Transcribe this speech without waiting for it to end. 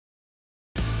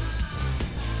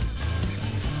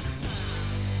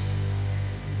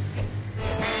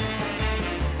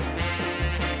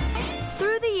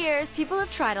years, people have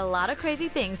tried a lot of crazy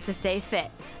things to stay fit,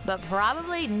 but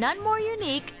probably none more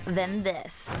unique than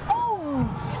this. Oh,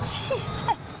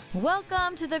 Jesus.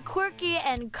 Welcome to the quirky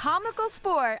and comical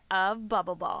sport of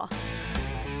bubble ball.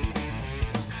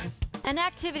 An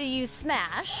activity you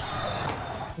smash,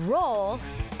 roll,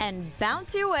 and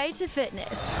bounce your way to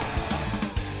fitness.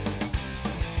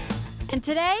 And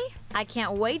today, I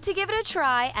can't wait to give it a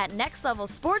try at Next Level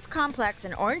Sports Complex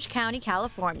in Orange County,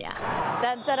 California.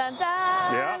 Dun, dun, dun,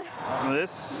 dun. Yeah,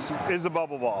 this is a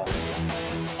bubble ball.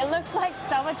 It looks like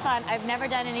so much fun. I've never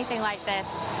done anything like this.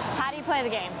 How do you play the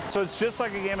game? So it's just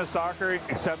like a game of soccer,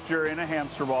 except you're in a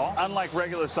hamster ball. Unlike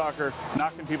regular soccer,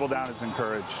 knocking people down is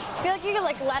encouraged. I feel like you could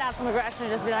let out some aggression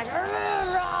and just be like,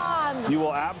 run! You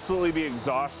will absolutely be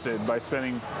exhausted by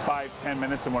spending 5-10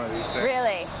 minutes in one of these things.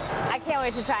 Really? I can't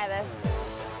wait to try this.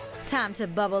 Time to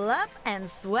bubble up and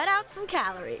sweat out some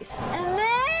calories. And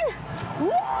then,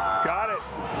 whoa! Got it.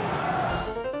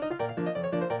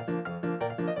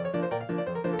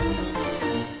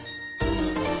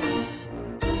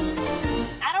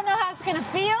 I don't know how it's gonna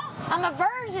feel. I'm a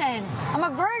virgin. I'm a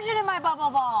virgin in my bubble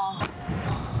ball.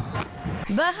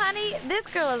 But honey, this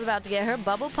girl is about to get her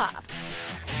bubble popped.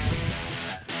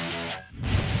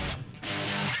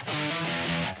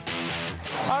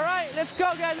 All right, let's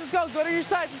go, guys. Let's go. Go to your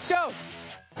sides. Let's go.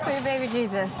 Sweet baby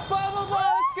Jesus. Bubble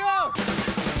ball. Let's go.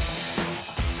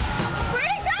 Where'd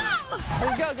it go?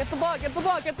 Let's go. Get the ball. Get the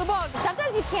ball. Get the ball.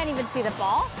 Sometimes you can't even see the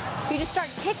ball. You just start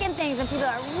kicking things and people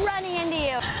are running into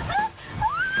you.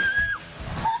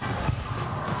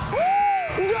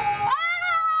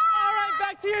 All right,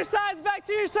 back to your sides. Back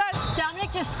to your sides.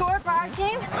 Dominic just scored for our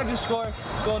team. I just scored.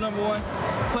 Goal number 1.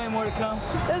 Plenty more to come.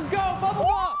 Let's go. Bubble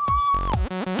ball.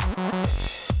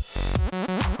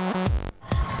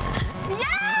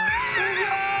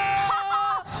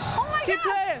 Keep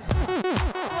playing.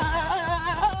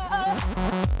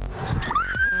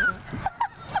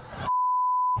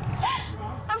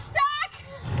 I'm stuck.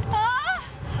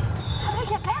 How do I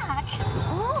get back?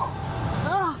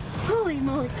 Oh, holy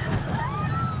moly.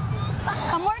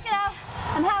 I'm working out.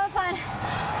 I'm having fun.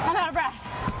 I'm out of breath.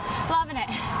 Loving it.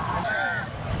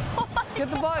 Get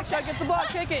the ball, shot. Get the ball.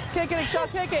 Kick it. Kick it, shot.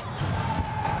 Kick it.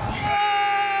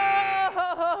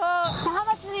 So how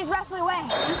much do these roughly weigh?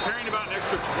 You're carrying about an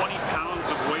extra 20 pounds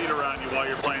of weight around you while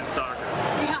you're playing soccer.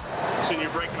 Yeah. So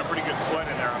you're breaking a pretty good sweat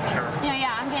in there, I'm sure.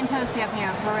 Yeah, I'm getting toasty up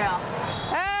here, for real.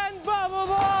 And bubble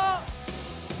ball.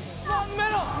 Ball in the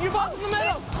middle. Your ball's in the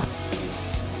middle.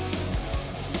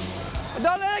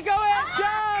 Don't let it go in.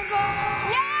 Jump.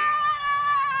 Yeah!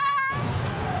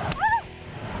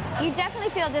 You definitely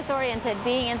feel disoriented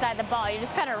being inside the ball. You're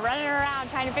just kind of running around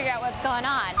trying to figure out what's going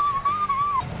on.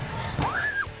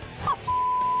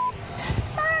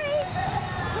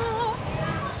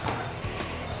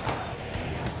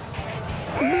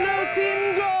 Blue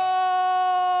team goal!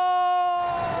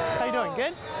 How you doing?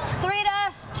 Good? 3 to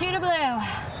us, 2 to blue.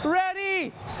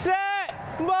 Ready, set,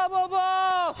 bubble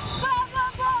ball!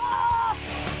 Bubble ball!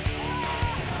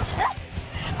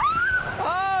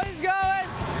 Oh, he's going!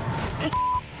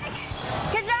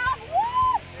 Good job!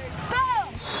 Woo! Boom!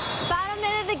 Final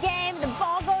minute of the game, the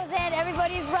ball goes in,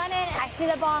 everybody's running. I see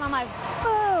the ball and I'm like,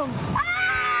 boom!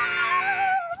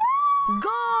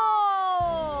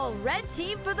 Goal! Red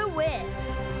team for the win.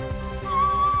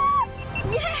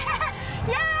 Yeah!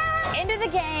 Yeah! Into the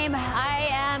game, I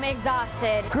am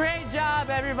exhausted. Great job,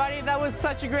 everybody. That was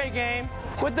such a great game.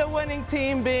 With the winning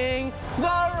team being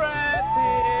the red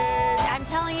team. I'm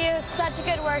telling you, such a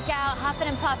good workout, huffing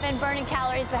and puffing, burning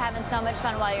calories, but having so much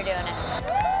fun while you're doing it.